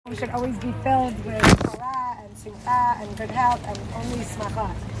We should always be filled with Torah and Simcha and good health and only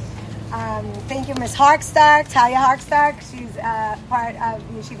Smacha. Thank you, Ms. Harcsztark, Talia Harcsztark. She's part of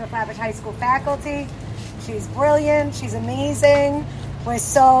Yeshiva Flatbush High School faculty. She's brilliant. She's amazing. We're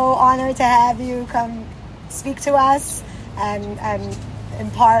so honored to have you come speak to us and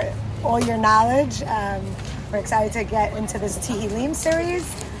impart all your knowledge. We're excited to get into this Tehilim series.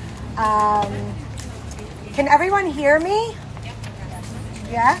 Can everyone hear me?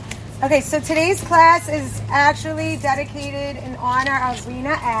 Yeah? Okay, so today's class is actually dedicated in honor of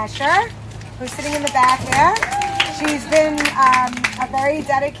Rena Asher, who's sitting in the back there. She's been a very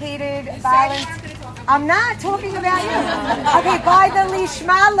dedicated, I'm not talking about you. Okay, by the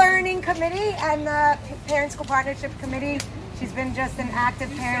Lishma Learning Committee and the Parent School Partnership Committee. She's been just an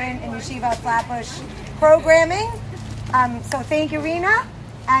active parent in Yeshiva Flatbush programming. So thank you, Rena.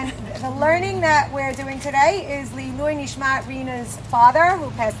 And the learning that we're doing today is Leilui Nishmat Rena's father, who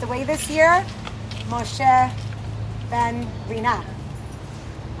passed away this year, Moshe ben Rena.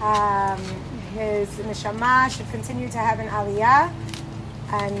 His neshama should continue to have an aliyah,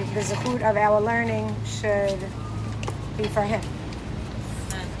 and the zechut of our learning should be for him.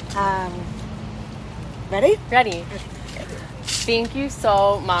 Ready? Ready. Thank you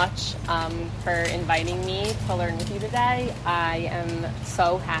so much for inviting me to learn with you today. I am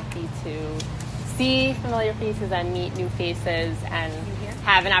so happy to see familiar faces and meet new faces and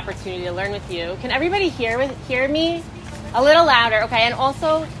have an opportunity to learn with you. Can everybody hear me? A little louder, okay? And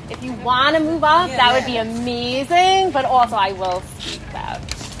also, if you want to move up, that would be amazing, but also I will speak loud.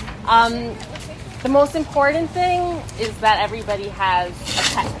 The most important thing is that everybody has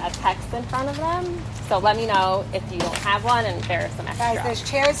a text in front of them. So let me know if you don't have one and there are some extra. Guys, there's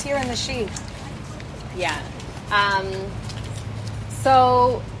chairs here in the sheet. Yeah.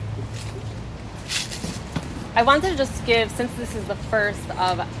 So I wanted to just give, since this is the first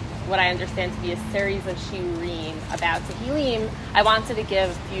of what I understand to be a series of shiurim about Tehilim, I wanted to give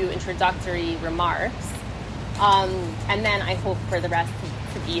a few introductory remarks. And then I hope for the rest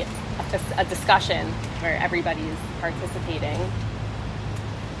to be a discussion where everybody is participating.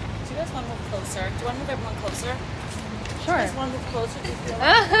 Do you guys want to move closer? Do you want to move everyone closer? Sure. Do you guys want to move closer? Do you feel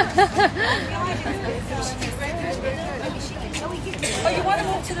Oh, you want to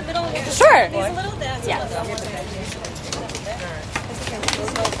move to the middle? Sure. He's a little there. Yeah.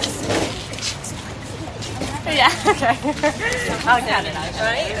 Yeah, okay. I'll count it out.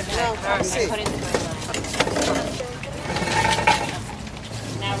 Right?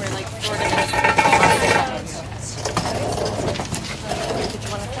 Now we're like sort of Did you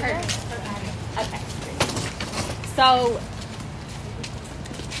want to start? Okay. So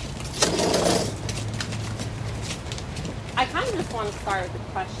I kind of just want to start with the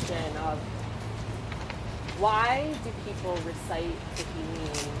question of why do people recite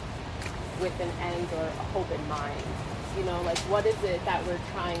Tehilim with an end or a hope in mind? You know, like what is it that we're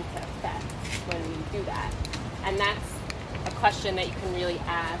trying to affect when we do that? And that's a question that you can really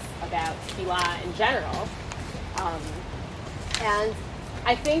ask about tefillah in general. And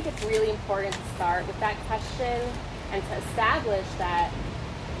I think it's really important to start with that question and to establish that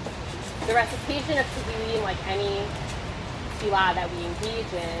the recitation of Tehilim, like any tefillah that we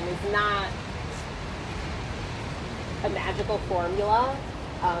engage in, is not a magical formula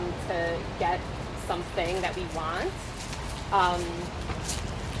to get something that we want.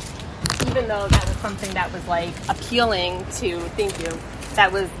 Even though that was something that was like appealing to,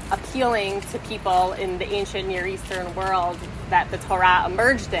 that was appealing to people in the ancient Near Eastern world that the Torah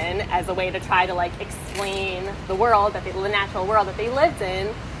emerged in as a way to try to like explain the world, the natural world that they lived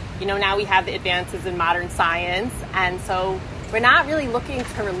in. You know, now we have the advances in modern science, and so we're not really looking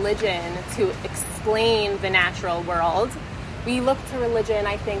to religion to explain the natural world. We look to religion,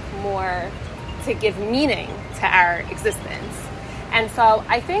 I think, more to give meaning to our existence. And so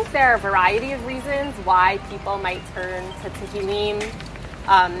I think there are a variety of reasons why people might turn to Tehilim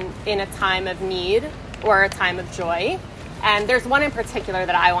in a time of need or a time of joy. And there's one in particular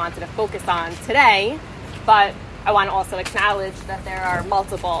that I wanted to focus on today, but I want to also acknowledge that there are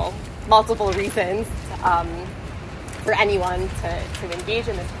multiple reasons for anyone to engage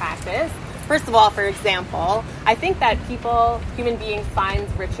in this practice. First of all, for example, I think that human beings, find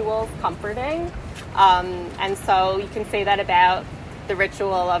rituals comforting. And so you can say that about the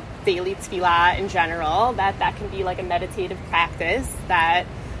ritual of daily tefillah in general, that can be like a meditative practice that,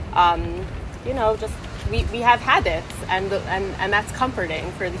 just we have habits and that's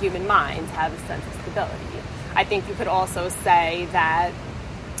comforting for the human mind to have a sense of stability. I think you could also say that,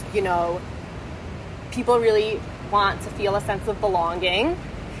 people really want to feel a sense of belonging.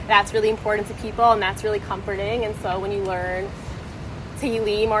 That's really important to people and that's really comforting. And so when you learn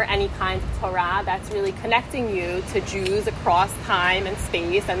Tehilim or any kind of Torah that's really connecting you to Jews across time and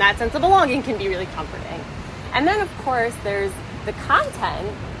space, and that sense of belonging can be really comforting. And then, of course, there's the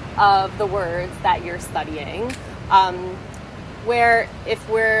content of the words that you're studying, where if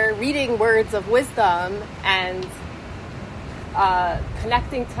we're reading words of wisdom and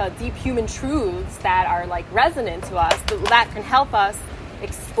connecting to deep human truths that are like resonant to us, that can help us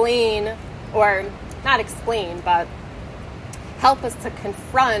explain, or not explain, but help us to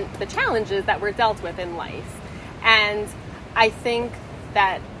confront the challenges that we're dealt with in life. And I think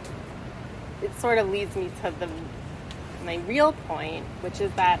that it sort of leads me to my real point, which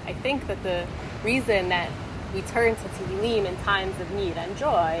is that I think that the reason that we turn to Tehilim in times of need and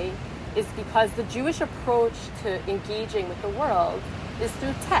joy is because the Jewish approach to engaging with the world is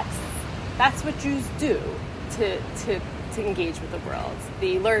through texts. That's what Jews do to engage with the world.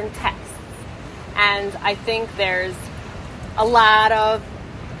 They learn texts. And I think there's a lot of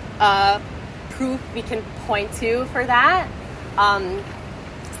proof we can point to for that.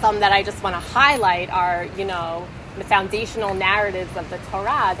 Some that I just want to highlight are, the foundational narratives of the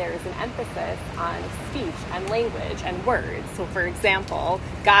Torah. There is an emphasis on speech and language and words. So, for example,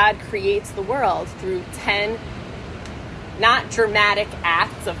 God creates the world through 10 not dramatic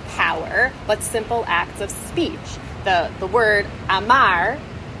acts of power, but simple acts of speech. The word amar,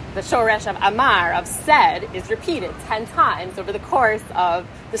 the shoresh of amar, of said, is repeated 10 times over the course of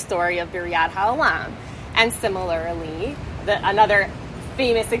the story of Biriyat HaOlam. And similarly, another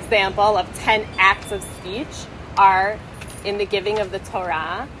famous example of 10 acts of speech are in the giving of the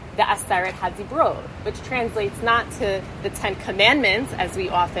Torah, the Aseret HaDibrot, which translates not to the 10 commandments, as we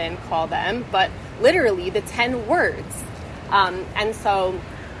often call them, but literally the 10 words. And so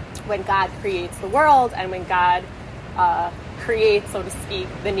when God creates the world and when God creates, so to speak,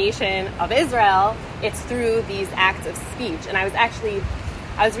 the nation of Israel, it's through these acts of speech. And I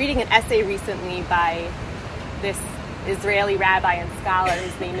was reading an essay recently by this Israeli rabbi and scholar.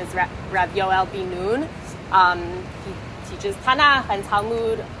 His name is Rav Yoel Bin-Nun. He teaches Tanakh and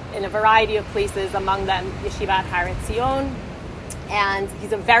Talmud in a variety of places, among them Yeshivat Har Etzion. And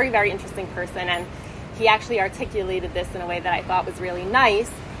he's a very, very interesting person. And he actually articulated this in a way that I thought was really nice.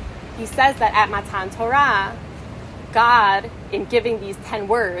 He says that at Matan Torah, God, in giving these 10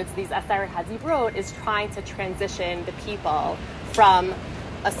 words, these Aseret HaDibrot, is trying to transition the people from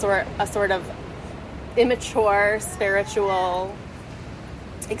a sort of immature spiritual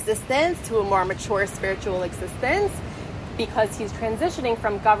existence to a more mature spiritual existence, because he's transitioning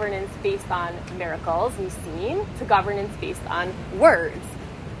from governance based on miracles, nisim, to governance based on words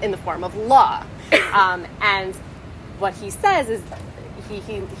in the form of law. And what he says is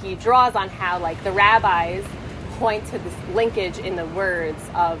he draws on how, like, the rabbis point to this linkage in the words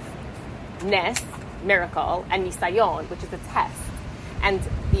of nes, miracle, and nisayon, which is a test. And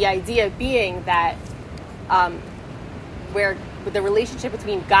the idea being that where the relationship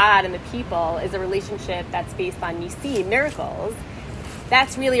between God and the people is a relationship that's based on nisim, miracles,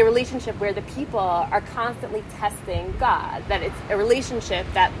 that's really a relationship where the people are constantly testing God, that it's a relationship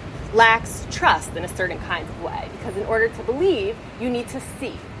that lacks trust in a certain kind of way. Because in order to believe, you need to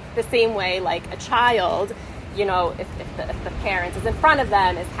see. The same way, like a child, if the parent is in front of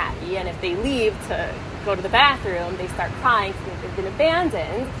them, is happy, and if they leave to go to the bathroom, they start crying because they've been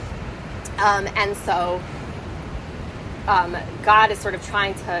abandoned. And so God is sort of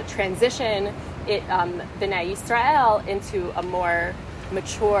trying to transition Bnei Yisrael into a more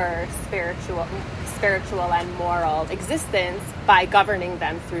mature spiritual and moral existence by governing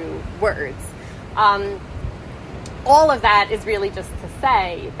them through words. All of that is really just to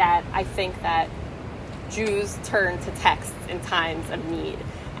say that I think that Jews turn to texts in times of need,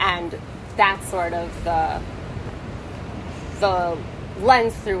 and that's sort of the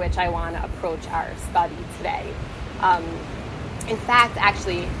lens through which I want to approach our study today. In fact,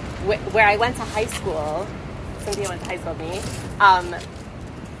 actually, where I went to high school, Cynthia went to high school with me,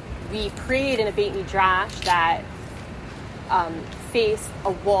 we prayed in a Beit Midrash that faced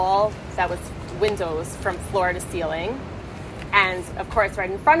a wall that was windows from floor to ceiling. And, of course, right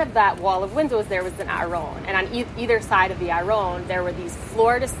in front of that wall of windows, there was an aron. And on either side of the aron, there were these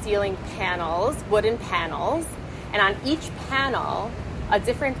floor-to-ceiling panels, wooden panels. And on each panel, a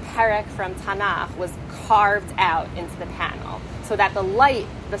different perek from Tanakh was carved out into the panel, so that the light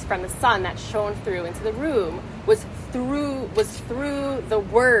from the sun that shone through into the room was through the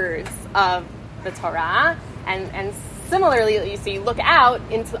words of the Torah. And similarly, you look out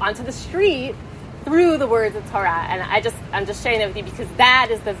onto the street through the words of Torah. And I'm just sharing that with you because that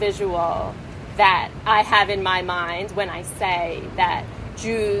is the visual that I have in my mind when I say that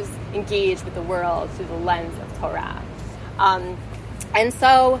Jews engage with the world through the lens of Torah. And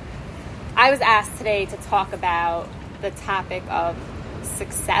so I was asked today to talk about the topic of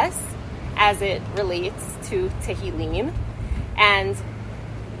success as it relates to Tehilim. And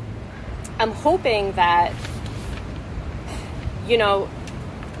I'm hoping that,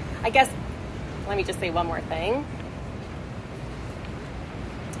 I guess, let me just say one more thing.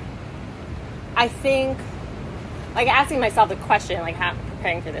 I think, asking myself the question, how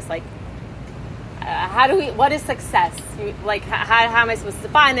preparing for this, what is success? How am I supposed to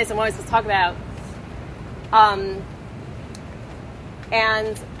define this and what am I supposed to talk about?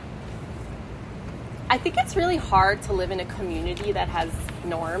 And I think it's really hard to live in a community that has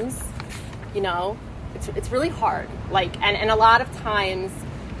norms, it's really hard. And a lot of times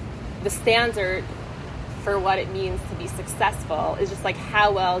the standard for what it means to be successful is just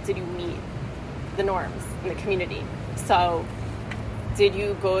how well did you meet the norms in the community? So did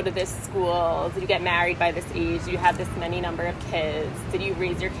you go to this school? Did you get married by this age? Do you have this many number of kids? Did you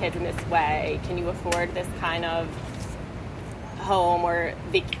raise your kids in this way? Can you afford this kind of home? Or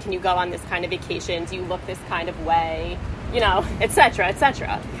can you go on this kind of vacation? Do you look this kind of way? Et cetera, et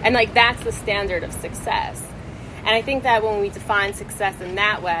cetera. And that's the standard of success. And I think that when we define success in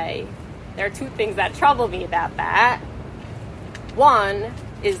that way, there are two things that trouble me about that. One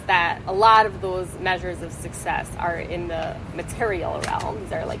is that a lot of those measures of success are in the material realm.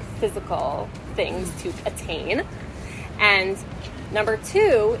 These are physical things to attain. And number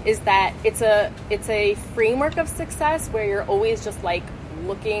two is that it's a framework of success where you're always just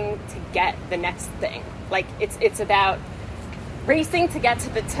looking to get the next thing. It's about racing to get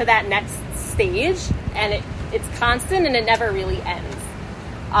to that next stage, and it's constant and it never really ends.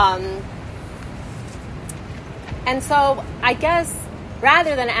 And so I guess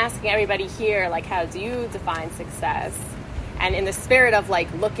rather than asking everybody here, how do you define success? And in the spirit of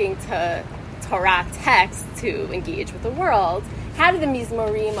looking to Torah text to engage with the world, how do the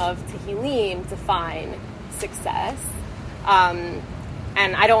Mizmorim of Tehilim define success? And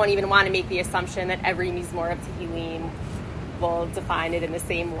I don't even want to make the assumption that every Mizmor of Tehilim will define it in the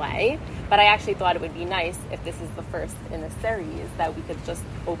same way. But I actually thought it would be nice if this is the first in the series that we could just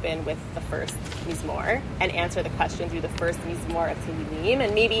open with the first Mizmor and answer the question through the first Mizmor of Tehilim.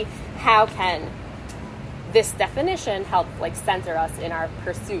 And maybe how can this definition help center us in our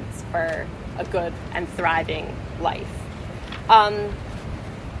pursuits for a good and thriving life.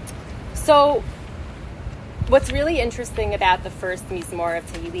 So what's really interesting about the first Mizmor of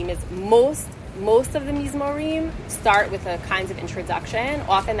Tehilim is most of the Mizmorim start with a kind of introduction.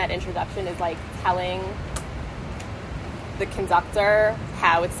 Often that introduction is telling the conductor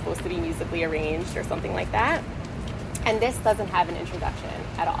how it's supposed to be musically arranged or something like that. And this doesn't have an introduction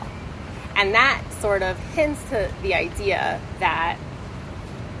at all. And that sort of hints to the idea that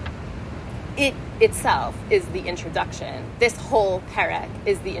it itself is the introduction. This whole perek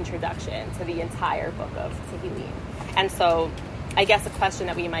is the introduction to the entire book of Tehilim. And so I guess a question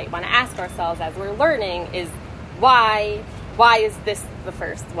that we might want to ask ourselves as we're learning is why is this the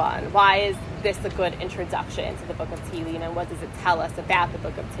first one? Why is this a good introduction to the book of Tehilim, and what does it tell us about the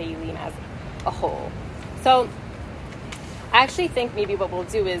book of Tehilim as a whole? So I actually think maybe what we'll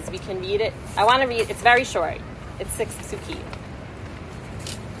do is we can read it. I want to read, it's very short. It's 6 psukim.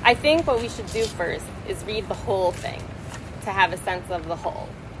 I think what we should do first is read the whole thing to have a sense of the whole.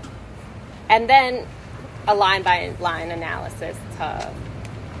 And then a line-by-line analysis to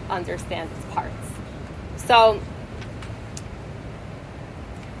understand its parts. So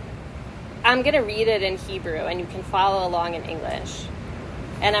I'm going to read it in Hebrew, and you can follow along in English.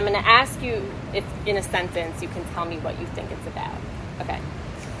 And I'm going to ask you if, in a sentence, you can tell me what you think it's about. Okay.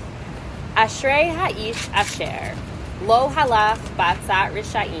 Ashrei ha'ish asher lo halach b'atzat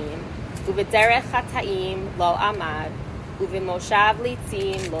risha'im u'v'derech hata'im lo amad u'v'moshav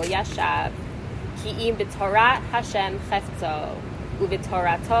litzim lo yashav ki im b'torat Hashem chefzo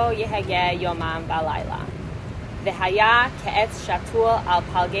u'v'torato yehegeh yomam v'alayla v'haya ke'etz shatul al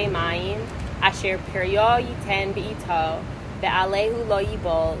palgei mayim asher piryo yiten b'ito ve'alehu lo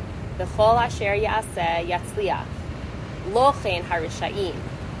yibol v'chol asher ya'aseh yatzliach lo chen harisha'im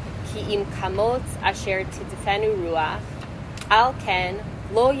ki im kamot asher tidfenu ruach al ken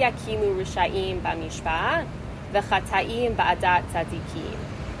lo yakimu risha'im b'mishpat v'chata'im ba'adat tzadikim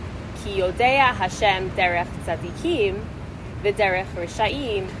ki yodea Hashem derech tzadikim v'derech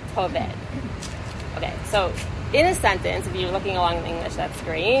risha'im toved. Okay, so in a sentence, if you're looking along in English, that's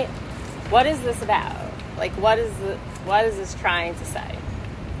great. What is this about? What is this trying to say?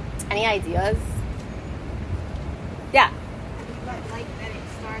 Any ideas? Yeah. Like that it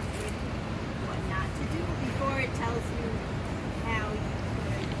starts with what not to do before it tells you how you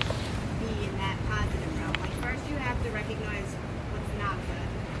could be in that positive realm. First you have to recognize what's not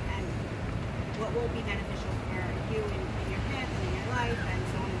what will be beneficial for you and your family and your life and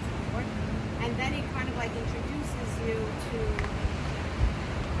so on and so forth. And then it kind of like introduces you to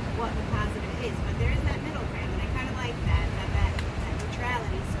what the positive is. But there is that middle ground, and I kind of like that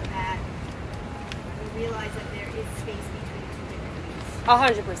neutrality, so that you realize that there is space between two different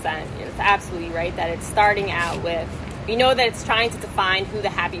things. 100%. It's absolutely right that it's starting out with, we know that it's trying to define who the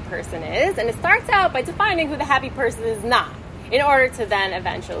happy person is, and it starts out by defining who the happy person is not, in order to then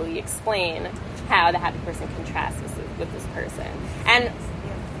eventually explain how the happy person contrasts with this person. And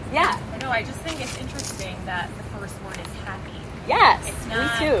yeah. No, I just think it's interesting that the first word is happy. Yes, it's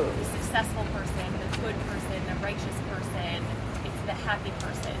not me too. The successful person, the good person, the righteous person. It's the happy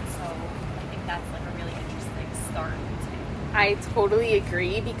person. So I think that's like a really interesting start. I totally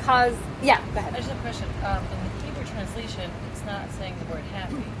agree because, yeah, go ahead. I just have a question. In the Hebrew translation, it's not saying the word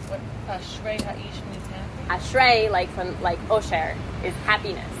happy. What Ashrei Ha'ish means happy? Ashrei, like Osher, is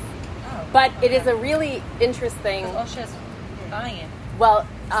happiness. Oh, but okay. it is a really interesting. Osher is ayin. Well,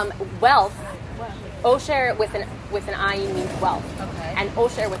 wealth. Osher with an ayin means wealth, Okay. and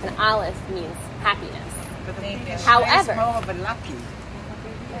Osher with an aleph means happiness. But I think Ashrei However, is more of a lucky.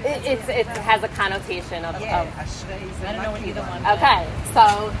 it has a connotation of. Ashrei is a I don't know what lucky either one. Okay,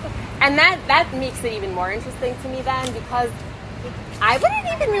 so, and that makes it even more interesting to me then, because I wouldn't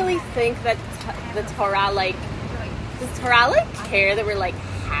even really think that the Torah, like, does Torah, like, care that we're, like,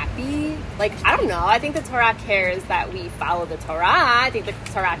 happy? Like, I don't know. I think the Torah cares that we follow the Torah. I think the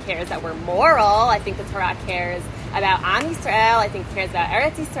Torah cares that we're moral. I think the Torah cares about Am Yisrael. I think it cares about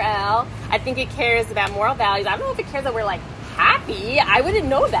Eretz Yisrael. I think it cares about moral values. I don't know if it cares that we're, like, happy. I wouldn't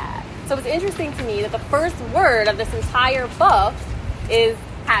know that. So it's interesting to me that the first word of this entire book is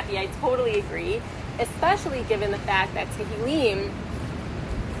happy. I totally agree, especially given the fact that Tehilim,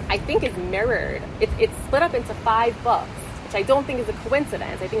 I think, is mirrored. It's split up into 5 books, which I don't think is a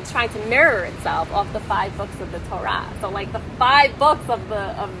coincidence. I think it's trying to mirror itself off the 5 books of the Torah. So, like, the 5 books of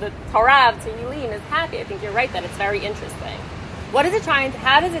the Torah of Tehilim is happy. I think you're right that it's very interesting. What is it trying to?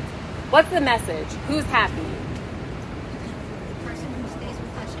 What's the message? Who's happy? The person who stays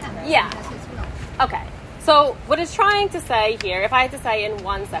with Hashem. Yeah. That's his will. Okay. So what it's trying to say here, if I had to say in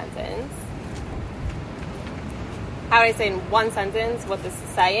one sentence, how would I say in one sentence what this is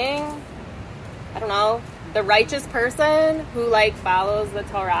saying? I don't know. The righteous person who, like, follows the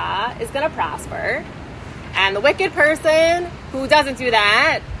Torah is going to prosper. And the wicked person who doesn't do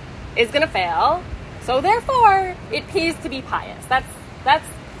that is going to fail. So therefore, it pays to be pious. That's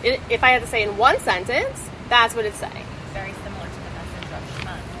it, if I had to say in one sentence, that's what it's saying. Very similar to the message of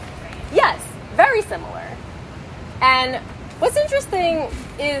Lishma, right? Yes, very similar. And what's interesting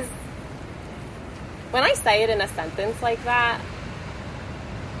is when I say it in a sentence like that,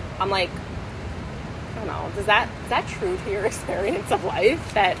 I'm like, I don't know, is that true to your experience of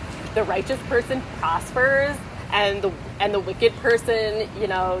life? That the righteous person prospers and the wicked person,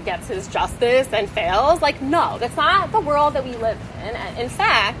 gets his justice and fails? Like, no, that's not the world that we live in. And in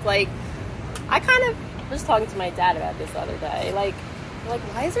fact, like, I was talking to my dad about this the other day. Like,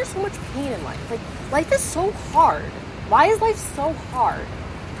 why is there so much pain in life? Like, life is so hard. Why is life so hard?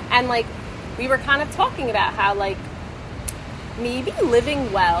 And, like, we were kind of talking about how, like, maybe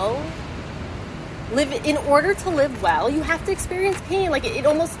in order to live well, you have to experience pain. Like, it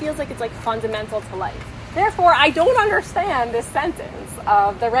almost feels like it's, like, fundamental to life. Therefore, I don't understand this sentence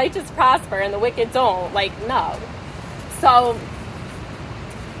of the righteous prosper and the wicked don't. Like, no. So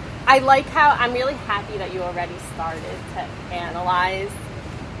I'm really happy that you already started to analyze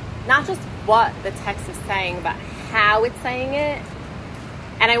not just what the text is saying, but how it's saying it.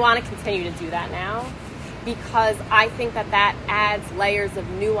 And I want to continue to do that now, because I think that adds layers of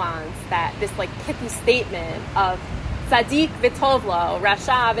nuance that this, like, pithy statement of Tzaddik v'tovlo,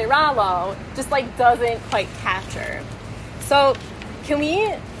 Rasha v'ralo, just, like, doesn't quite capture. So can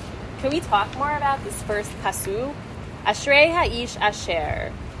we talk more about this first pasuk? Ashrei ha'ish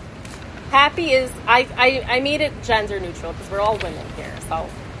asher. Happy is, I made it gender neutral because we're all women here, so,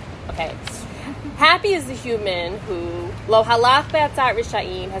 okay. Happy is the human who, lo halach be'atzat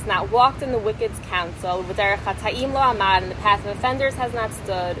rishaim, has not walked in the wicked's counsel, v'derech hata'im lo amad, in the path of offenders has not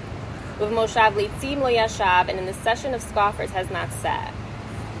stood, v'moshav leitzim lo yashav, and in the session of scoffers has not sat.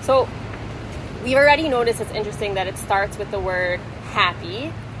 So, we've already noticed it's interesting that it starts with the word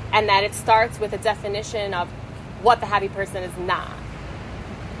happy, and that it starts with a definition of what the happy person is not.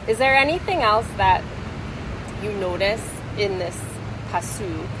 Is there anything else that you notice in this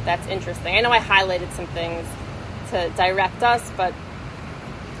pasuk that's interesting? I know I highlighted some things to direct us, but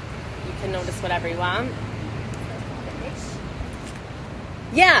you can notice whatever you want.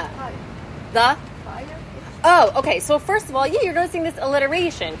 Yeah. The Oh, okay. So first of all, yeah, you're noticing this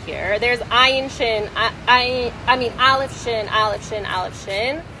alliteration here. There's ayin shin, aleph shin, aleph shin, aleph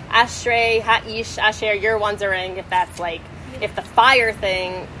shin. Ashrei ha'ish asher. You're wondering if that's like, if the fire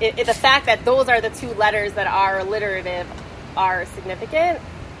thing, if the fact that those are the two letters that are alliterative are significant.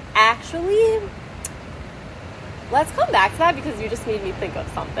 Actually, let's come back to that because you just made me think of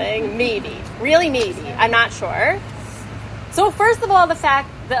something. Maybe. Really maybe. I'm not sure. So first of all,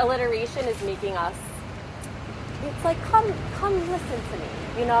 the alliteration is making us, it's like, come listen to me.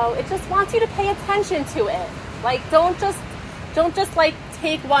 You know, it just wants you to pay attention to it. Like, don't just like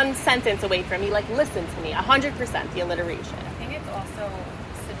take one sentence away from me. Like, listen to me. 100% the alliteration. I think it's also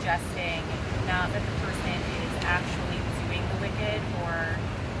suggesting not that the person is actually doing the wicked or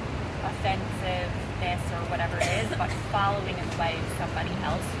offensiveness or whatever it is, but following in the way of somebody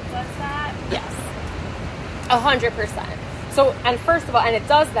else who does that. Yes. 100%. So, and first of all, and it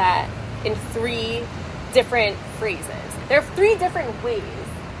does that in 3 different phrases. There are 3 different ways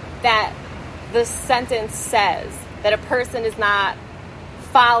that the sentence says that a person is not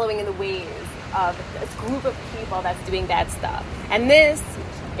following in the ways of this group of people that's doing bad stuff. And this,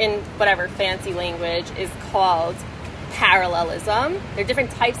 in whatever fancy language, is called parallelism. There are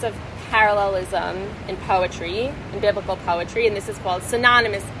different types of parallelism in poetry, in biblical poetry, and this is called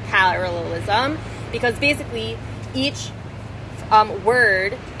synonymous parallelism, because basically each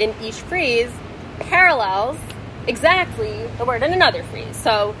word in each phrase parallels exactly the word in another phrase.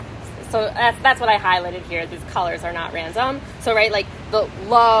 So that's what I highlighted here. These colors are not random. So, right, like the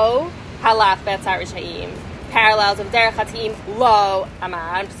lo halach betzar rishayim parallels of derech hatim lo amar.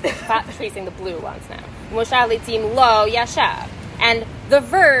 I'm just tracing the blue ones now. Moshav leitim lo yashav. And the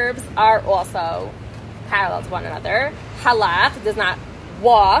verbs are also parallel to one another. Halach does not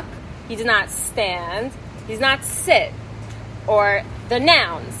walk. He does not stand. He does not sit. Or the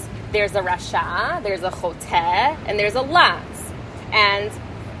nouns. There's a rasha, there's a choteh, and there's a lans. And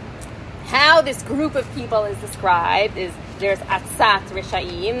how this group of people is described is there's atzat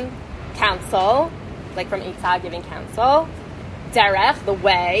rishayim, counsel, like from Eitzah giving counsel. Derech, the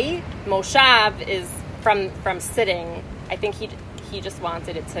way. Moshav is from sitting. I think he just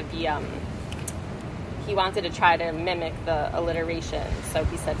wanted it to be, he wanted to try to mimic the alliteration, so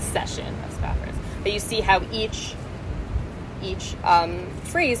he said session of scoffers. But you see how each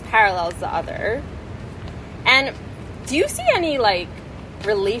phrase parallels the other. And do you see any, like,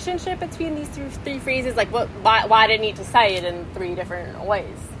 relationship between these 3 phrases? Like, why did I need to say it in 3 different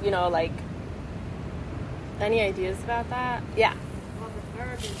ways? You know, like, any ideas about that? Yeah. Well, the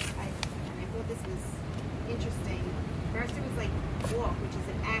verb is, I thought this was interesting. First it was like walk, which is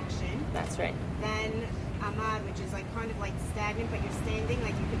an action. That's right. Then amad, which is like kind of like stagnant, but you're standing,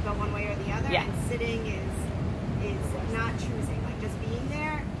 like you could go one way or the other. Yeah. And sitting is not choosing, like just being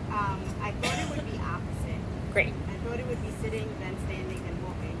there. I thought it would be opposite. Great. I thought it would be sitting, then standing, then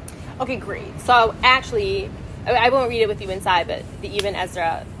walking. Okay, great. So actually, I won't read it with you inside, but the Ibn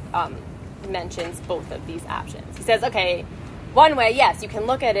Ezra mentions both of these options. He says, okay, one way, yes, you can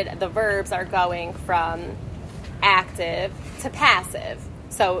look at it, the verbs are going from active to passive.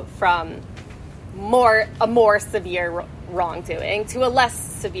 So from a more severe wrongdoing to a less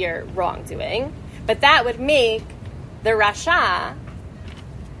severe wrongdoing. But that would make the rasha,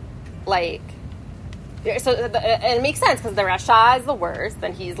 like, so and it makes sense because the rasha is the worst,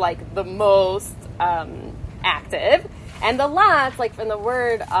 and he's like the most active, and the latz, like from the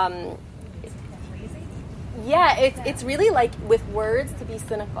word, yeah, it's really like with words to be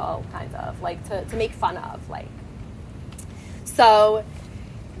cynical, kind of like to make fun of, like. So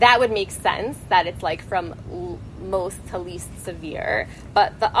that would make sense that it's like from most to least severe.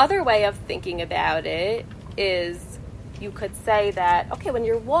 But the other way of thinking about it is you could say that, okay, when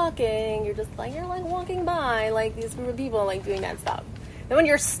you're walking, you're walking by like these group of people like doing that stuff. Then when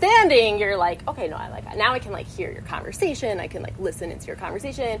you're standing, you're like, okay, no, now I can like hear your conversation. I can like listen into your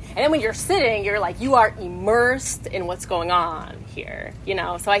conversation. And then when you're sitting, you're like, you are immersed in what's going on here, you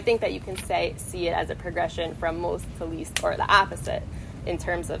know? So I think that you can see it as a progression from most to least, or the opposite in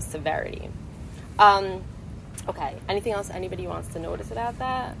terms of severity. Okay, anything else anybody wants to notice about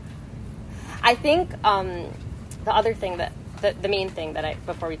that? I think the other thing that, the main thing that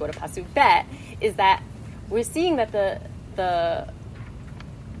before we go to Pasuk Bet, is that we're seeing that the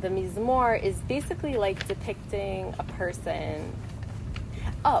Mizmor is basically like depicting a person.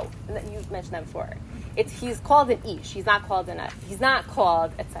 Oh, you mentioned that before. He's called an Ish. He's not called a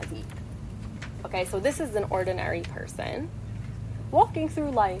Tzaddik. Okay, so this is an ordinary person walking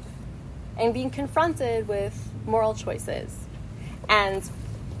through life and being confronted with moral choices. And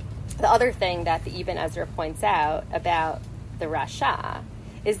the other thing that the Ibn Ezra points out about the Rasha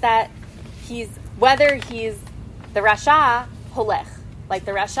is that he's whether he's the Rasha holech, like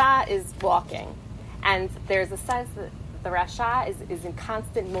the Rasha is walking, and there's a sense that the Rasha is in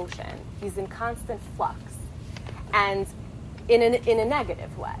constant motion. He's in constant flux, and in a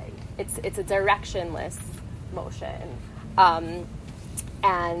negative way. It's a directionless motion,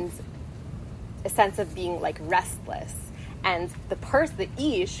 and a sense of being like restless. And the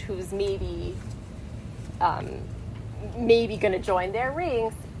ish who's maybe going to join their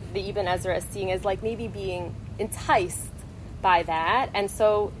ranks, the Ibn Ezra is seeing as like maybe being enticed by that. And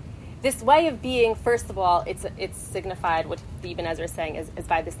so this way of being, first of all, it's signified, what the Ibn Ezra is saying is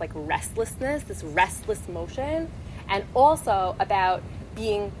by this like restlessness, this restless motion, and also about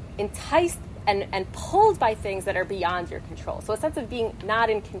being enticed and pulled by things that are beyond your control. So a sense of being not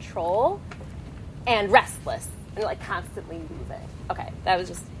in control and restless and like constantly moving. Okay, that was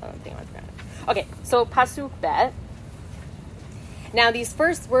just one thing I was going to. Okay, so Pasuk Bet. Now these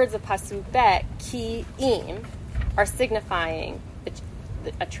first words of Pasuk Bet, ki im, are signifying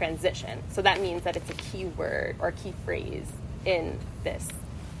a transition. So that means that it's a key word or key phrase in this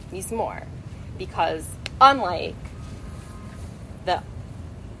Mizmor. Because unlike the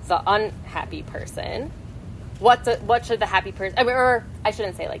unhappy person, what should the happy person, or I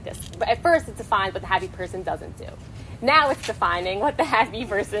shouldn't say it like this, but at first it's defined what the happy person doesn't do. Now it's defining what the happy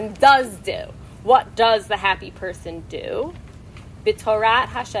person does do. What does the happy person do? B'torat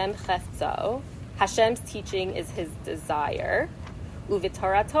Hashem chefzo, Hashem's teaching is his desire.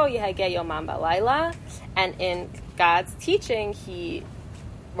 Uv'torato yehageh yomam b'layla, and in God's teaching he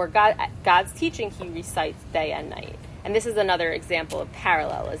recites day and night. And this is another example of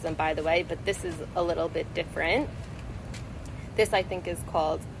parallelism, by the way, but this is a little bit different. This, I think, is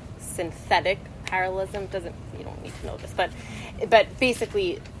called synthetic parallelism. You don't need to know this, but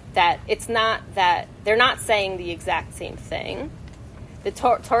basically that it's not that they're not saying the exact same thing. The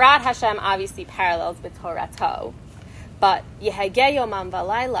Torat Hashem obviously parallels with Torato, but Yehageh Yomam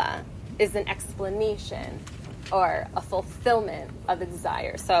V'Layla is an explanation or a fulfillment of the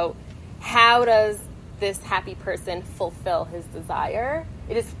desire. So how does this happy person fulfill his desire?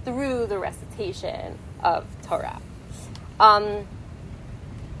 It is through the recitation of Torah.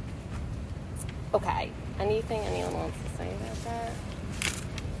 Okay. Anything anyone wants to say about that?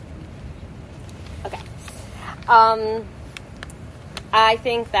 Okay. I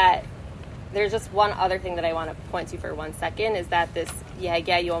think that there's just one other thing that I want to point to for 1 second, is that this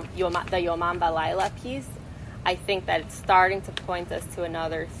Yehageh the Yomam B'Layla piece, I think that it's starting to point us to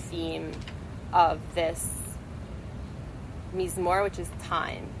another theme of this Mizmor, which is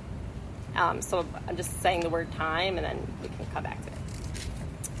time. So I'm just saying the word time, and then we can come back to it.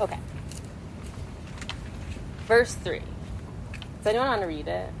 Okay. Verse 3. Does anyone want to read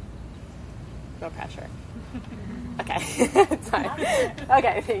it? No pressure. Okay. Sorry.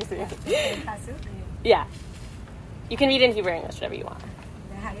 Okay, thanks. Yeah. You can read it in Hebrew or English, whatever you want.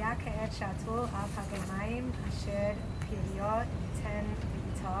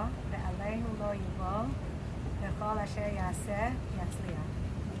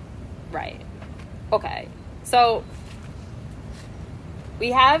 Right. Okay. So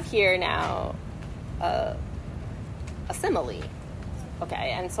we have here now a simile.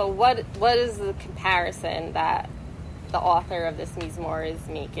 Okay, and so what is the comparison that the author of this Mizmor is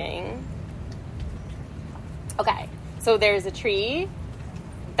making? Okay, so there's a tree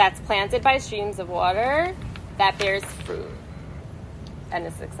that's planted by streams of water that bears fruit and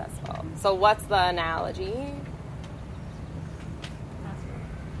is successful. So what's the analogy?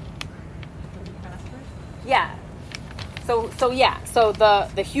 Yeah. So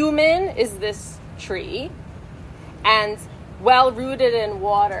the human is this tree, and well rooted in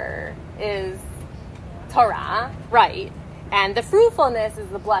water is Torah, right? And the fruitfulness is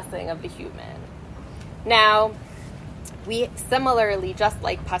the blessing of the human. Now, we similarly, just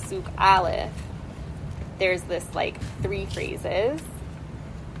like Pasuk Aleph, there's this like 3 phrases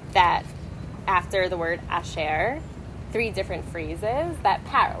that after the word Asher, 3 different phrases that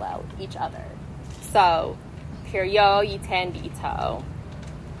parallel each other. So, Piryo Yiten B'ito,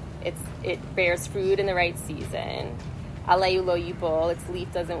 it bears fruit in the right season. Aleyu lo yibol, its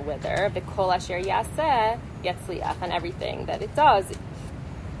leaf doesn't wither. B'kol asher yaseh yatzliach, and everything that it does,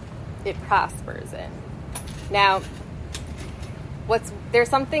 it prospers in. Now, there's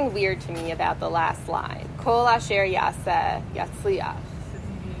something weird to me about the last line. Kol asher yaseh yatzliach.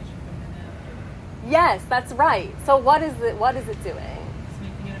 Yes, that's right. So what is it doing?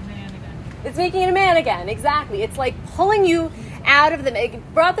 It's making it a man again, exactly. It's like pulling you out of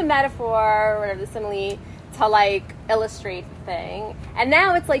it brought the metaphor, or whatever, the simile, to like illustrate the thing. And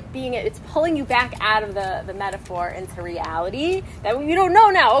now it's like it's pulling you back out of the metaphor into reality that you don't know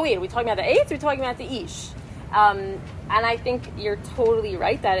now. Oh wait, are we talking about the eighth? Or are we talking about the ish? And I think you're totally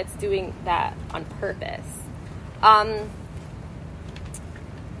right that it's doing that on purpose.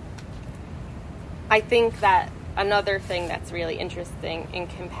 I think that another thing that's really interesting in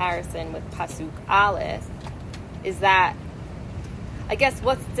comparison with Pasuk Aleph is that, I guess,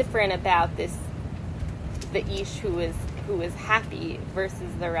 what's different about the Ish who is happy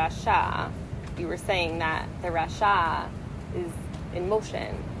versus the Rasha. You were saying that the Rasha is in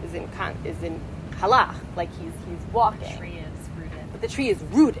motion, is in halach, like he's walking. The tree is rooted. But the tree is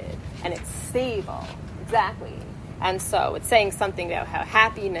rooted and it's stable, exactly. And so it's saying something about how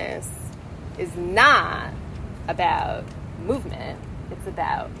happiness is not about movement. It's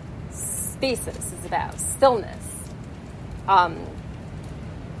about spaces. It's about stillness. Now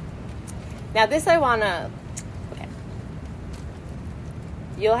this I want to... Okay.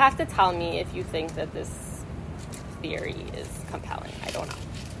 You'll have to tell me if you think that this theory is compelling. I don't know.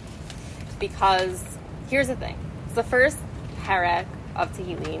 Because here's the thing. It's the first perek of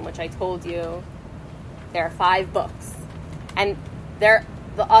Tehilim, which I told you there are 5 books. And the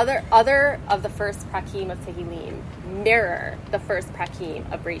other of the first prakim of Tehilim mirror the first prakim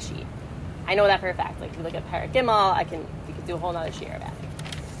of Breshit. I know that for a fact. Like if you look at Perek Gimel, we could do a whole nother shir about it.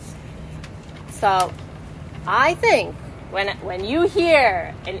 So I think when you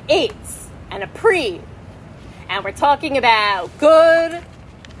hear an 8 and a pre, and we're talking about good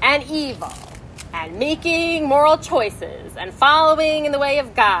and evil, and making moral choices, and following in the way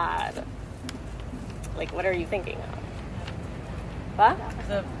of God, like what are you thinking of? What?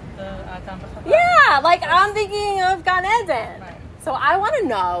 Yeah, like I'm thinking of Gan Eden. Right. So I want to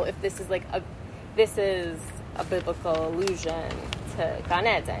know if this is a biblical allusion to Gan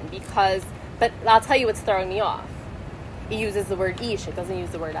Eden, but I'll tell you what's throwing me off. It uses the word ish. It doesn't use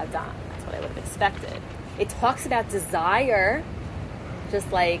the word adam. That's what I would have expected. It talks about desire,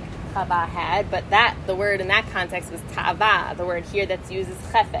 just like Chava had, but the word in that context was ta'ava. The word here that's used is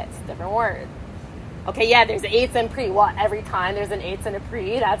chefetz, different word. Okay, yeah, there's eitz and pri. What? Every time there's an eitz and a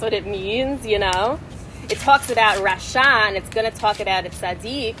pri, that's what it means, you know? It talks about Rasha, and it's going to talk about a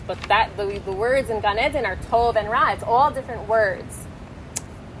tzaddik, but the words in Gan Eden are tov and ra. It's all different words.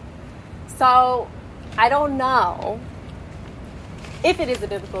 So, I don't know if it is a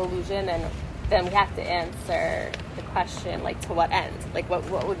biblical allusion, and then we have to answer the question, like, to what end? Like, what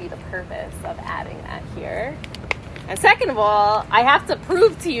would be the purpose of adding that here? And second of all, I have to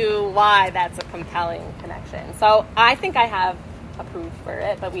prove to you why that's a compelling connection. So I think I have a proof for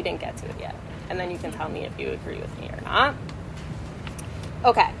it, but we didn't get to it yet. And then you can tell me if you agree with me or not.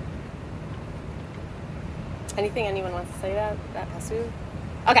 Okay. Anything anyone wants to say that Pasuk?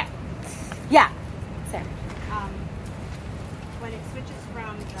 Okay. Yeah. Sarah. When it switches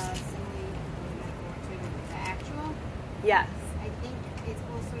from the simile metaphor to the actual, yes. I think it's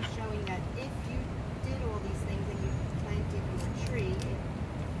also showing that if you did all these things and you planted your tree,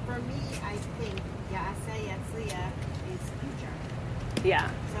 for me, I think Ya'aseh Yatzliah is future.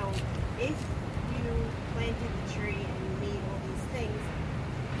 Yeah. So if you planted the tree and you made all these things,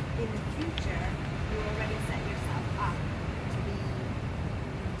 in the future, you already set yourself up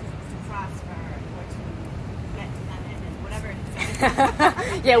to prosper or to get to that end, and whatever it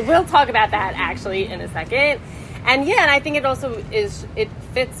is. Yeah, we'll talk about that actually in a second. And yeah, and I think it also it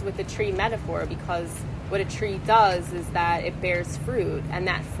fits with the tree metaphor, because what a tree does is that it bears fruit, and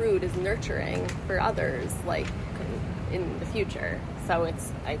that fruit is nurturing for others, like in the future. So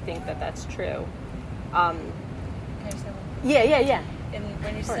I think that's true. Can I say one? Yeah. And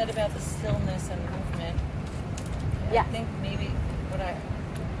when you said about the stillness and movement, yeah. I think maybe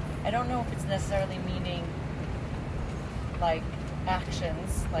I don't know if it's necessarily meaning like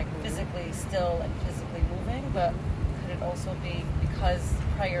actions, like physically still and physically moving, but could it also be, because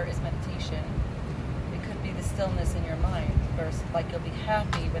prayer is meditation, it could be the stillness in your mind versus like you'll be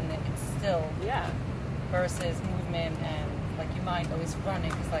happy when it's still, yeah, versus movement and like your mind always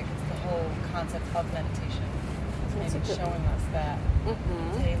running, because like it's the whole concept of meditation. So maybe it's showing us that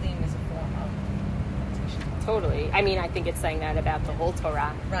Tehilim is a form of meditation. Totally. I mean, I think it's saying that about the whole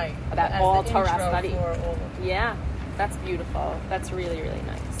Torah. Right. About as all the Torah intro study. For all yeah. That's beautiful. That's really, really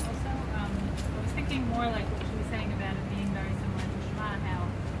nice. Also, I was thinking more like what she was saying about it being very similar to Lishma, how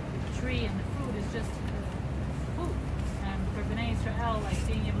the tree and the food is just food. And for Bnei Israel, like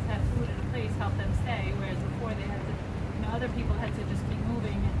being able to have food at a place helped them stay, whereas before they had to, other people had to just keep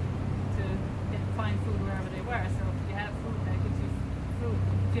moving to find food wherever they were. So if you have food, that gives you food.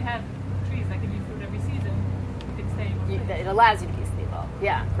 If you have trees that give you food every season, you can stay in one place. It allows you to be stable.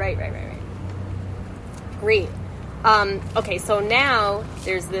 Yeah, right. Great. Okay, so now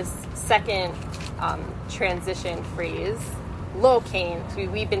there's this second transition phrase, lo kain.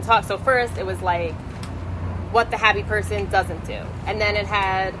 We've been talking. So first it was like what the happy person doesn't do, and then it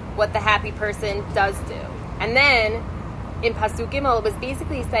had what the happy person does do, and then in Pasuk Gimel it was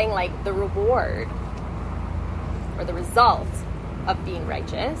basically saying like the reward or the result of being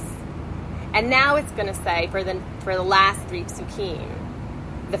righteous, and now it's going to say for the last three psukim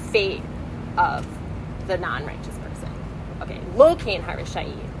the fate of the non-righteous person. Okay, lo kain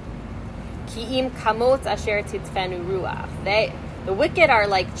harishayim ki im kamot asher titfenu ruach. The wicked are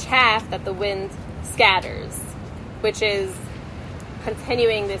like chaff that the wind scatters, which is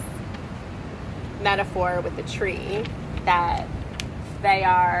continuing this metaphor with the tree, that they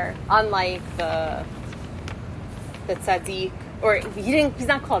are unlike the tzaddik, or he's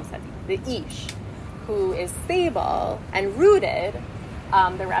not called tzaddik, the ish, who is stable and rooted.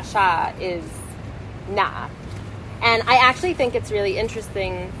 The rasha is not. And I actually think it's really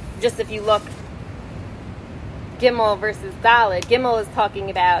interesting, just if you look Gimel versus Dalet. Gimel is talking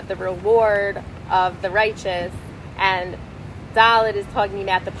about the reward of the righteous, and Dalet is talking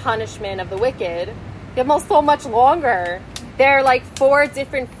about the punishment of the wicked. Gimel's so much longer. There are like 4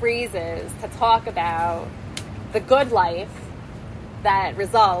 different phrases to talk about the good life that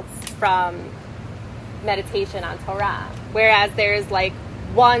results from meditation on Torah, whereas there's like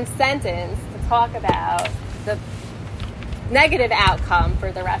 1 sentence to talk about the negative outcome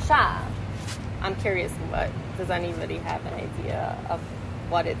for the rasha. I'm curious, does anybody have an idea of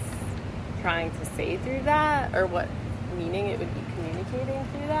what it's trying to say through that, or what meaning it would be communicating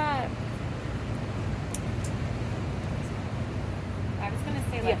through that? I was going to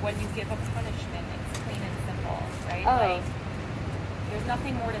say, like, when you give a punishment, it's clean and simple, right? Oh. Like, there's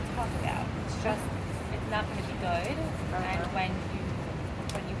nothing more to talk about. It's not going to be good. And when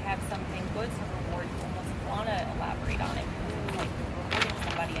you have something good to reward, you almost want to elaborate on it. It's like rewarding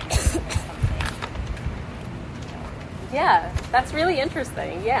somebody and giving them something. Yeah, that's really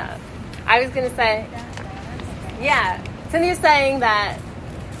interesting. Yeah. I was going to say, yeah. So you're saying that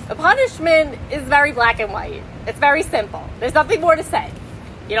a punishment is very black and white. It's very simple. There's nothing more to say.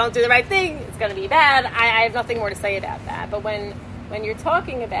 You don't do the right thing, it's going to be bad. I have nothing more to say about that. But when you're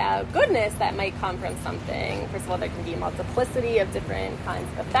talking about goodness that might come from something, first of all, there can be a multiplicity of different kinds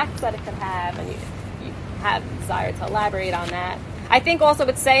of effects that it can have, and you have a desire to elaborate on that. I think also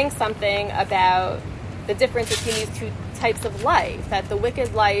it's saying something about the difference between these 2 types of life, that the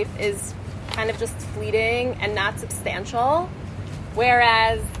wicked life is kind of just fleeting and not substantial,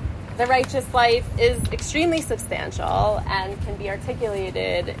 whereas the righteous life is extremely substantial and can be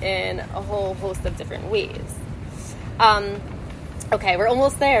articulated in a whole host of different ways. Okay, we're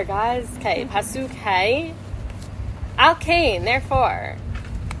almost there, guys. Okay, Pasuk Hey. Al Kain, therefore,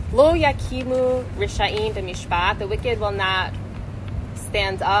 Lo Yakimu Risha'im B'Mishpat, the wicked will not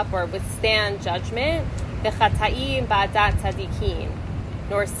stand up or withstand judgment. V'Chata'im Ba'dat Tzadikim,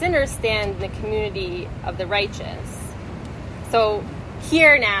 nor sinners stand in the community of the righteous. So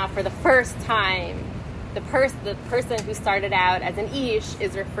here now, for the first time, the person who started out as an ish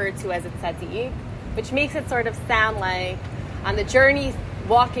is referred to as a tzaddik, which makes it sort of sound like on the journey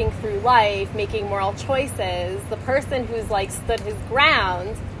walking through life, making moral choices, the person who's like stood his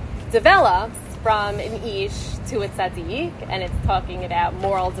ground develops from an ish to a tzaddik, and it's talking about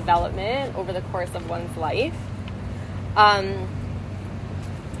moral development over the course of one's life. And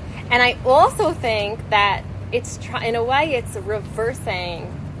I also think that in a way, it's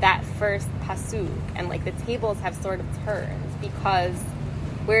reversing that first pasuk, and like the tables have sort of turned, because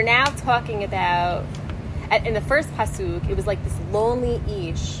we're now talking about, in the first pasuk, it was like this lonely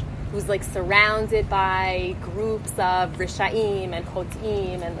ish who's like surrounded by groups of risha'im and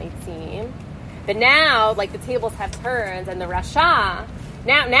chotim and leitzim. But now, like the tables have turned, and the rasha,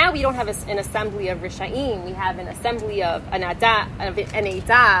 now we don't have an assembly of risha'im, we have an assembly of an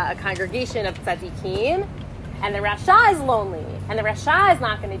eidah, a congregation of tzaddikim. And the rasha is lonely, and the rasha is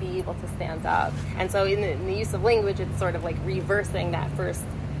not going to be able to stand up. And so in the use of language, it's sort of like reversing that first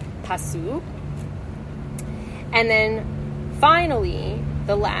pasuk. And then finally,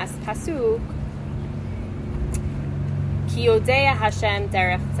 the last pasuk, Ki yodea Hashem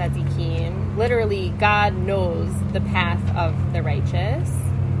derech tzadikim, literally, God knows the path of the righteous,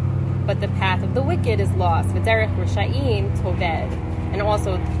 but the path of the wicked is lost. V'derech risha'im toved. And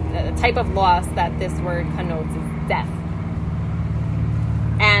also, the type of loss that this word connotes is death.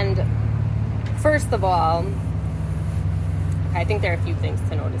 And first of all, I think there are a few things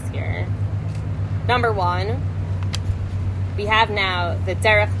to notice here. Number one, we have now the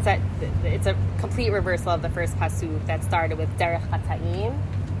derech, it's a complete reversal of the first pasuk that started with derech hata'im.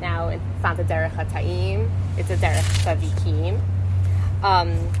 Now it's not a derech hata'im, it's a derech tzadikim.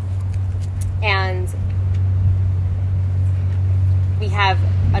 And we have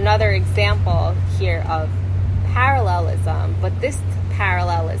another example here of parallelism, but this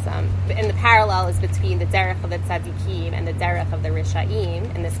parallelism, and the parallel is between the derech of the tzadikim and the derech of the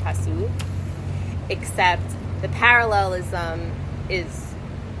rishaim in this pasuk, except the parallelism is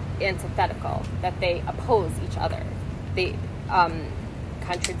antithetical, that they oppose each other. They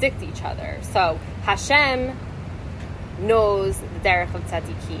contradict each other. So Hashem knows the derech of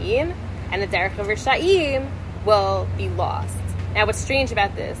tzadikim, and the derech of rishaim will be lost. Now, what's strange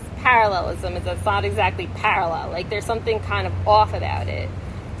about this parallelism is that it's not exactly parallel. Like, there's something kind of off about it.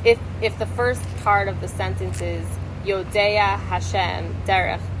 If the first part of the sentence is Yodea Hashem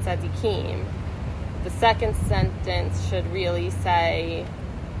derech tzadikim, the second sentence should really say,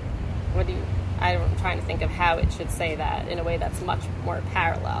 I'm trying to think of how it should say that in a way that's much more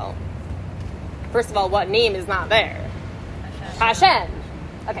parallel. First of all, what name is not there? Hashem.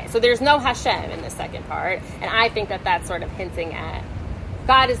 Okay, so there's no Hashem in the second part, and I think that that's sort of hinting at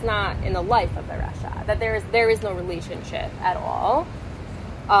God is not in the life of the Rasha, that there is no relationship at all.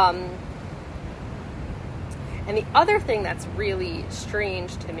 And the other thing that's really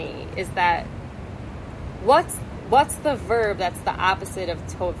strange to me is that what's the verb that's the opposite of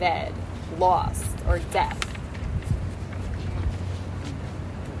toved, lost or death?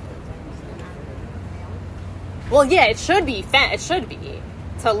 Well, yeah, it should be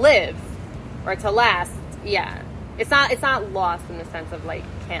to live or to last. Yeah, it's not lost in the sense of like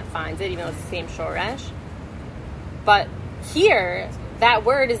can't find it, even though it's the same shoresh. But here, that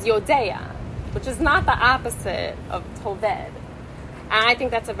word is yodea, which is not the opposite of toved, and I think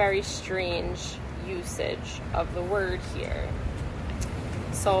that's a very strange usage of the word here.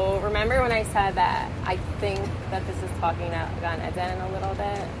 So remember when I said that I think that this is talking about Gan Eden a little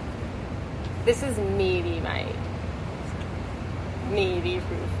bit? This is maybe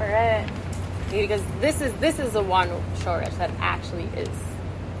proof for it, because this is the one shoresh that actually is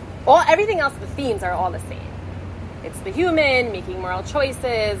everything else. The themes are all the same. It's the human making moral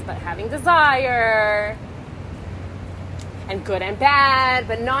choices, but having desire, and good and bad,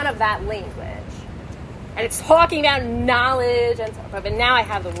 but none of that language. And it's talking about knowledge, and but now I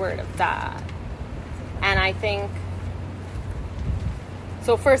have the word of da, and I think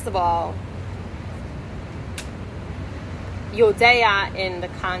so. First of all, Yodea in the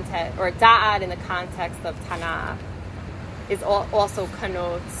context, or Da'ad in the context of Tanakh, is also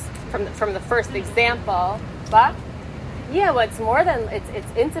connotes from the first example. But yeah, well, it's more than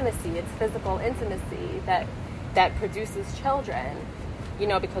it's intimacy. It's physical intimacy that produces children. You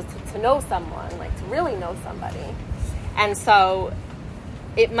know, because to know someone, like to really know somebody, and so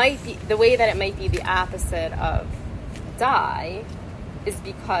it might be the way that it might be the opposite of die, is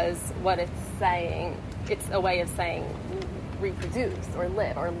because what it's saying, it's a way of saying reproduce or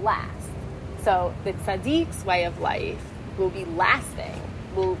live or last. So the tzaddik's way of life will be lasting,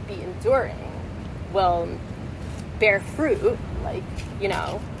 will be enduring, will bear fruit, like, you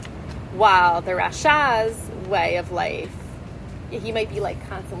know, while the Rasha's way of life, he might be like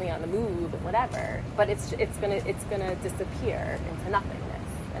constantly on the move and whatever, but it's gonna disappear into nothingness,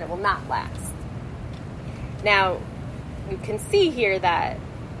 and it will not last. Now, you can see here that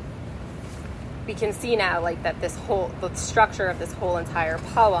we can see now like that the structure of this whole entire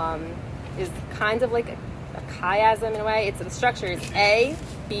poem is kind of like a chiasm in a way. The structure is A,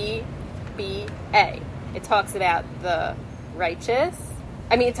 B, B, A. It talks about the righteous.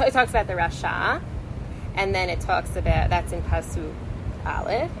 It talks about the Rasha. And then it talks about, that's in Pasuk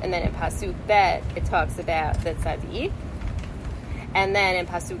Aleph, and then in Pasuk Bet, it talks about the Tzaddik. And then in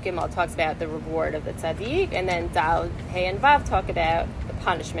Pasuk Gimel, it talks about the reward of the Tzaddik. And then Dal, Hey, and Vav talk about the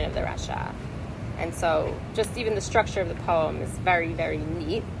punishment of the Rasha. And so, just even the structure of the poem is very, very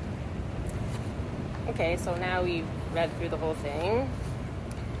neat. Okay, so now we've read through the whole thing.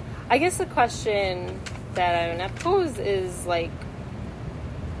 I guess the question that I want to pose is, like,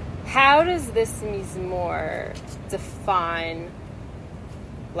 how does this mizmor define,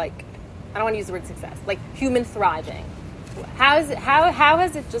 like, I don't want to use the word success, like human thriving? How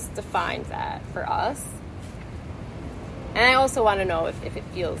has it just defined that for us? And I also want to know if it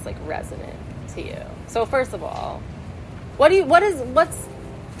feels like resonant to you. So first of all, I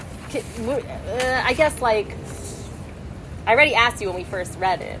guess, like, I already asked you when we first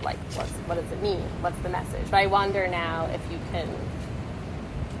read it, like, what does it mean? What's the message? But I wonder now if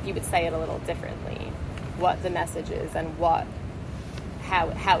you would say it a little differently, what the message is and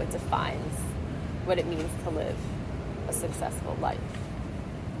how it defines what it means to live a successful life.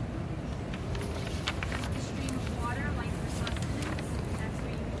 The stream of water, like for sustenance, that's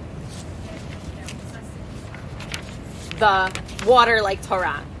where you the water like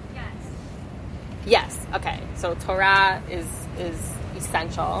Torah? Yes. Yes. Okay. So Torah is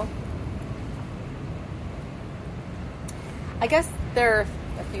essential. I guess there are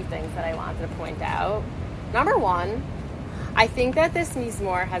a few things that I wanted to point out. Number one, I think that this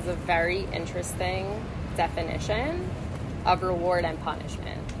Mizmor has a very interesting definition of reward and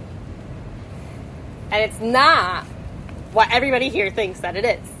punishment. And it's not what everybody here thinks that it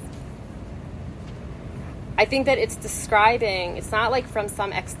is. I think that it's describing, it's not like from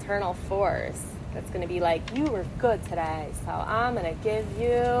some external force that's going to be like, you were good today, so I'm going to give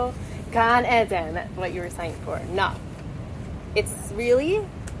you Gan Eden, what you were saying before. No. It's really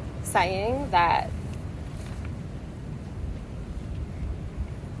saying that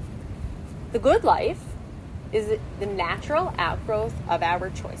the good life is the natural outgrowth of our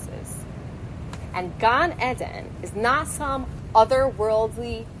choices. And Gan Eden is not some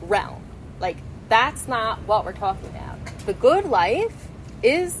otherworldly realm. Like, that's not what we're talking about. The good life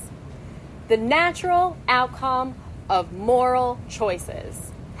is the natural outcome of moral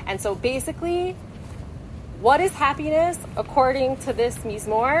choices. And so basically, what is happiness according to this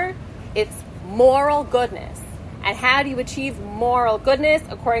Mizmor? It's moral goodness. And how do you achieve moral goodness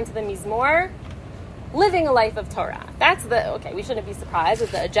according to the Mizmor? Living a life of Torah. That's okay, we shouldn't be surprised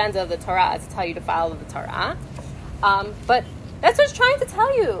that the agenda of the Torah is to tell you to follow the Torah. But that's what it's trying to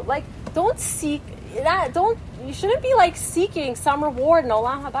tell you. Like, don't seek that, you shouldn't be like seeking some reward in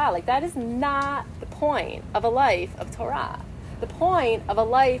Olam Haba. Like, that is not the point of a life of Torah. The point of a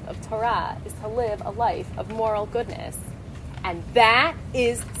life of Torah is to live a life of moral goodness. And that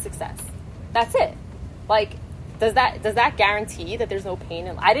is success. That's it. Like, does that guarantee that there's no pain?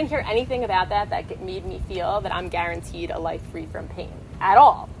 I didn't hear anything about that made me feel that I'm guaranteed a life free from pain at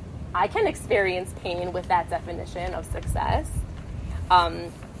all. I can experience pain with that definition of success.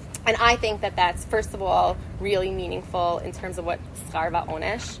 And I think that that's, first of all, really meaningful in terms of what schar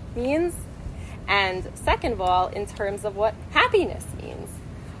va'onesh means. And second of all, in terms of what happiness means.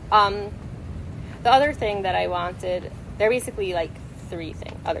 The other thing that I wanted, there are basically like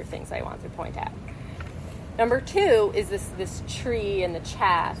other things I wanted to point out. Number two is this tree and the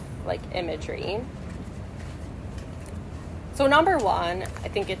chaff, like, imagery. So number one, I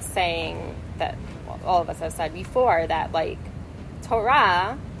think it's saying that, all of us have said before, that, like,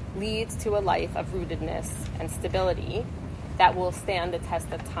 Torah leads to a life of rootedness and stability that will stand the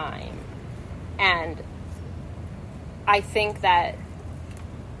test of time. And I think that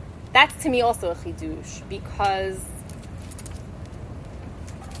that's, to me, also a chidush, because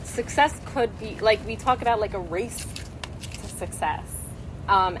success could be, like, we talk about, like, a race to success.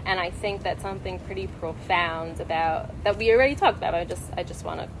 And I think that's something pretty profound about, that we already talked about, but I just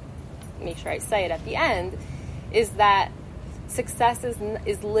want to make sure I say it at the end, is that success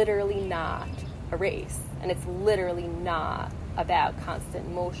is literally not a race. And it's literally not about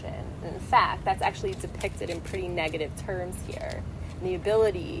constant motion. And in fact, that's actually depicted in pretty negative terms here. And the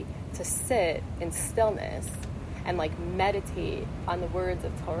ability to sit in stillness and, like, meditate on the words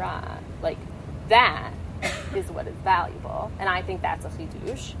of Torah, like, that is what is valuable. And I think that's a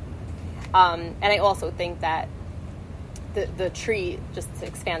chidush. And I also think that the tree, just to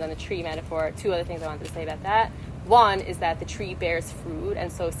expand on the tree metaphor, two other things I wanted to say about that. One is that the tree bears fruit,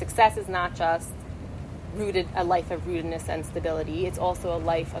 and so success is not just a life of rootedness and stability. It's also a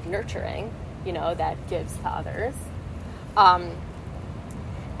life of nurturing, that gives to others.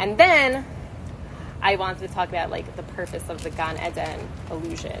 And then I wanted to talk about, like, the purpose of the Gan Eden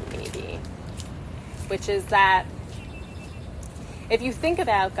illusion, maybe, which is that if you think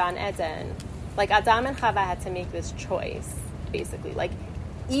about Gan Eden, like, Adam and Chava had to make this choice, basically. Like,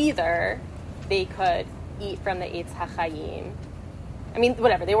 either they could eat from the Eitz HaChaim. I mean,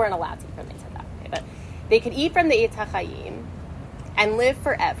 whatever, they weren't allowed to eat from the Eitz HaChaim, but they could eat from the Eitz HaChaim and live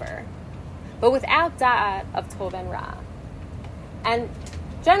forever, but without da'at of Tov and Ra. And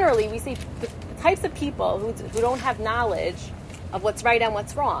generally, we see the types of people who don't have knowledge of what's right and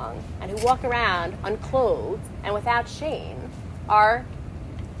what's wrong, and who walk around unclothed and without shame, are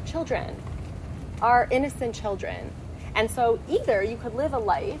children, are innocent children. And so either you could live a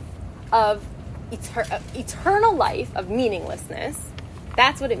life of eternal life of meaninglessness,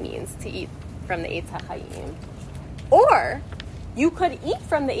 that's what it means to eat from the Eitz HaChaim, or you could eat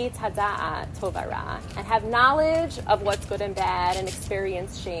from the Eitz HaDa'at Tov Ra and have knowledge of what's good and bad and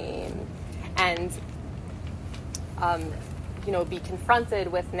experience shame and be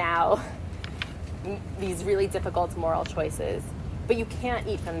confronted with now these really difficult moral choices. But you can't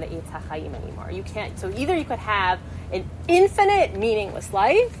eat from the Eitz HaChaim anymore. You can't. So either you could have an infinite meaningless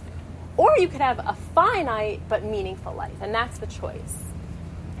life, or you could have a finite but meaningful life, and that's the choice.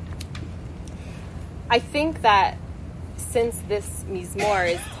 I think that since this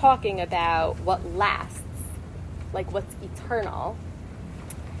Mizmor is talking about what lasts, like what's eternal,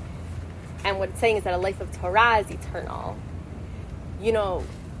 and what it's saying is that a life of Torah is eternal, you know,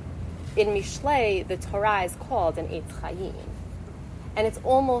 in Mishlei, the Torah is called an Eitz Chaim. And it's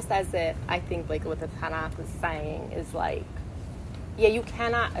almost as if, I think, like what the Tanakh is saying is like, yeah, you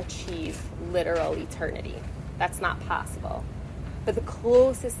cannot achieve literal eternity. That's not possible. But the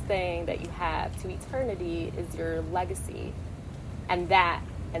closest thing that you have to eternity is your legacy. And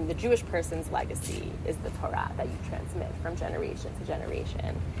the Jewish person's legacy is the Torah that you transmit from generation to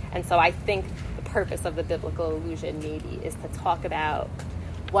generation. And so I think the purpose of the biblical allusion maybe is to talk about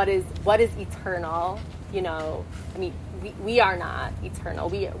what is eternal. You know, I mean, we are not eternal.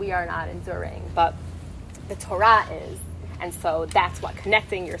 We are not enduring, but the Torah is. And so that's what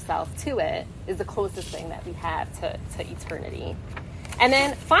connecting yourself to it is the closest thing that we have to eternity. And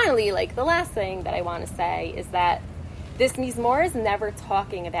then finally, like the last thing that I want to say is that this Mizmor is never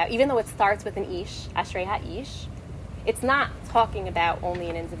talking about, even though it starts with an Ish, Ashrei HaIsh, it's not talking about only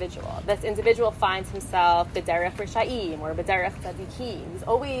an individual. This individual finds himself b'derech Rishayim or b'derech Tzadikim. He's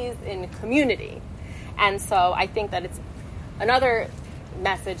always in community. And so I think that it's another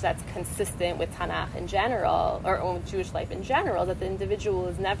message that's consistent with Tanakh in general, or with Jewish life in general, that the individual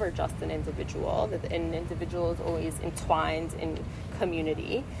is never just an individual, that an individual is always entwined in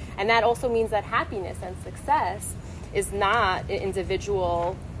community. And that also means that happiness and success is not an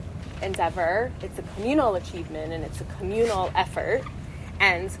individual endeavor, it's a communal achievement and it's a communal effort.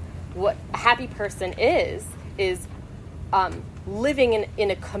 And what a happy person is living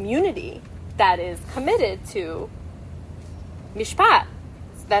in a community that is committed to mishpat,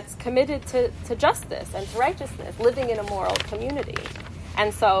 that's committed to justice and to righteousness, living in a moral community.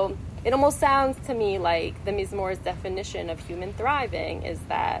 And so it almost sounds to me like the Mizmor's definition of human thriving is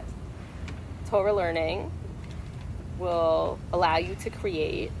that Torah learning will allow you to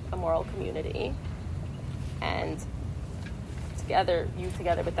create a moral community, and together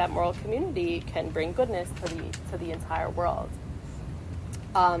with that moral community can bring goodness to the entire world.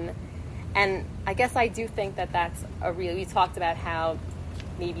 And I guess I do think that that's we talked about how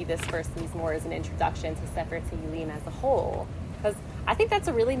maybe this first Mizmor is an introduction to Sefer Tehilim as a whole, because I think that's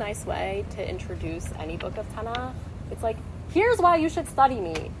a really nice way to introduce any book of Tanakh. It's like, here's why you should study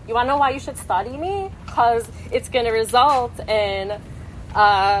me. You want to know why you should study me? Because it's going to result in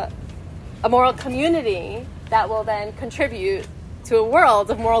a moral community that will then contribute to a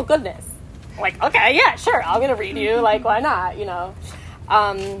world of moral goodness. Like, okay, yeah, sure, I'm going to read you. Like, why not, you know?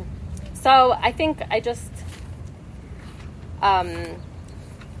 So I think I just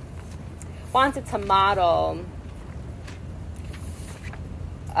wanted to model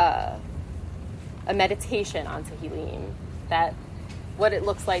a meditation on Tehilim, that what it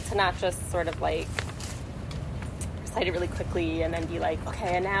looks like to not just sort of like recite it really quickly and then be like,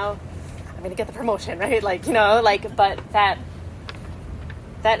 okay, and now I'm going to get the promotion, right? Like, you know, like, but that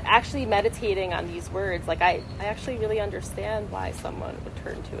actually meditating on these words, like I actually really understand why someone would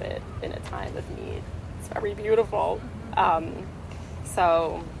turn to it in a time of need. It's very beautiful.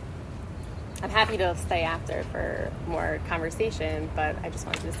 So I'm happy to stay after for more conversation, but I just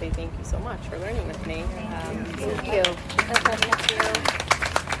wanted to say thank you so much for learning with me. Thank you.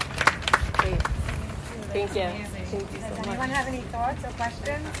 Great. Thank you. Thank you so Does much. anyone have any thoughts or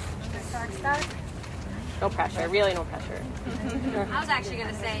questions? Ms. Harcsztark? No pressure, really no pressure. I was actually going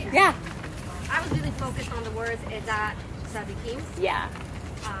to say, Yeah. I was really focused on the words Edat Tzadikim, Yeah.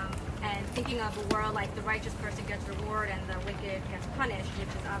 and thinking of a world like the righteous person gets reward and the wicked gets punished, which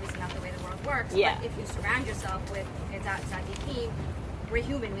is obviously not the way the world works. Yeah. But if you surround yourself with Edat Tzadikim, we're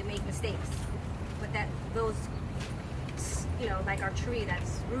human, we make mistakes. But that those, you know, like our tree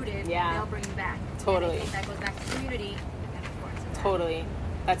that's rooted, Yeah. they'll bring you back. Totally. And I think that goes back to community and of course. Edat. Totally.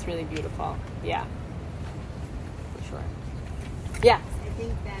 That's really beautiful. Yeah. For sure. Yeah. I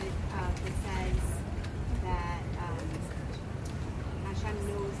think that it says that Hashem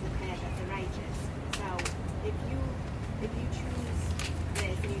knows the path of the righteous. So if you choose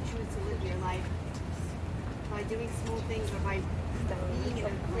this and you choose to live your life by doing small things or by being in a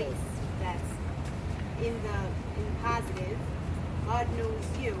place that's in the positive, God knows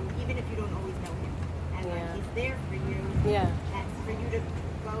you, even if you don't always know Him, and Yeah. like He's there for you. Yeah. And for you to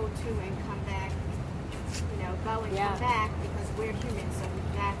go to and come back, you know, go and Yeah. come back because we're human. So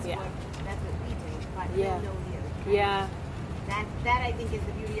that's Yeah. what we do. But Yeah. He'll know you. Yeah. That I think is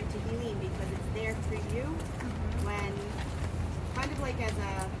the beauty of Tehilim, because it's there for you when kind of like as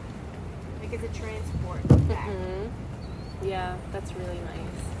a transport back. Yeah, that's really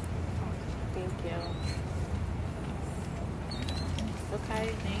nice. Thank you.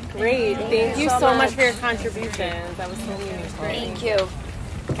 Okay. Great. Thank you so much for your contributions. That was so meaningful. Thank you.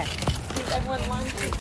 Okay. Is everyone lunch?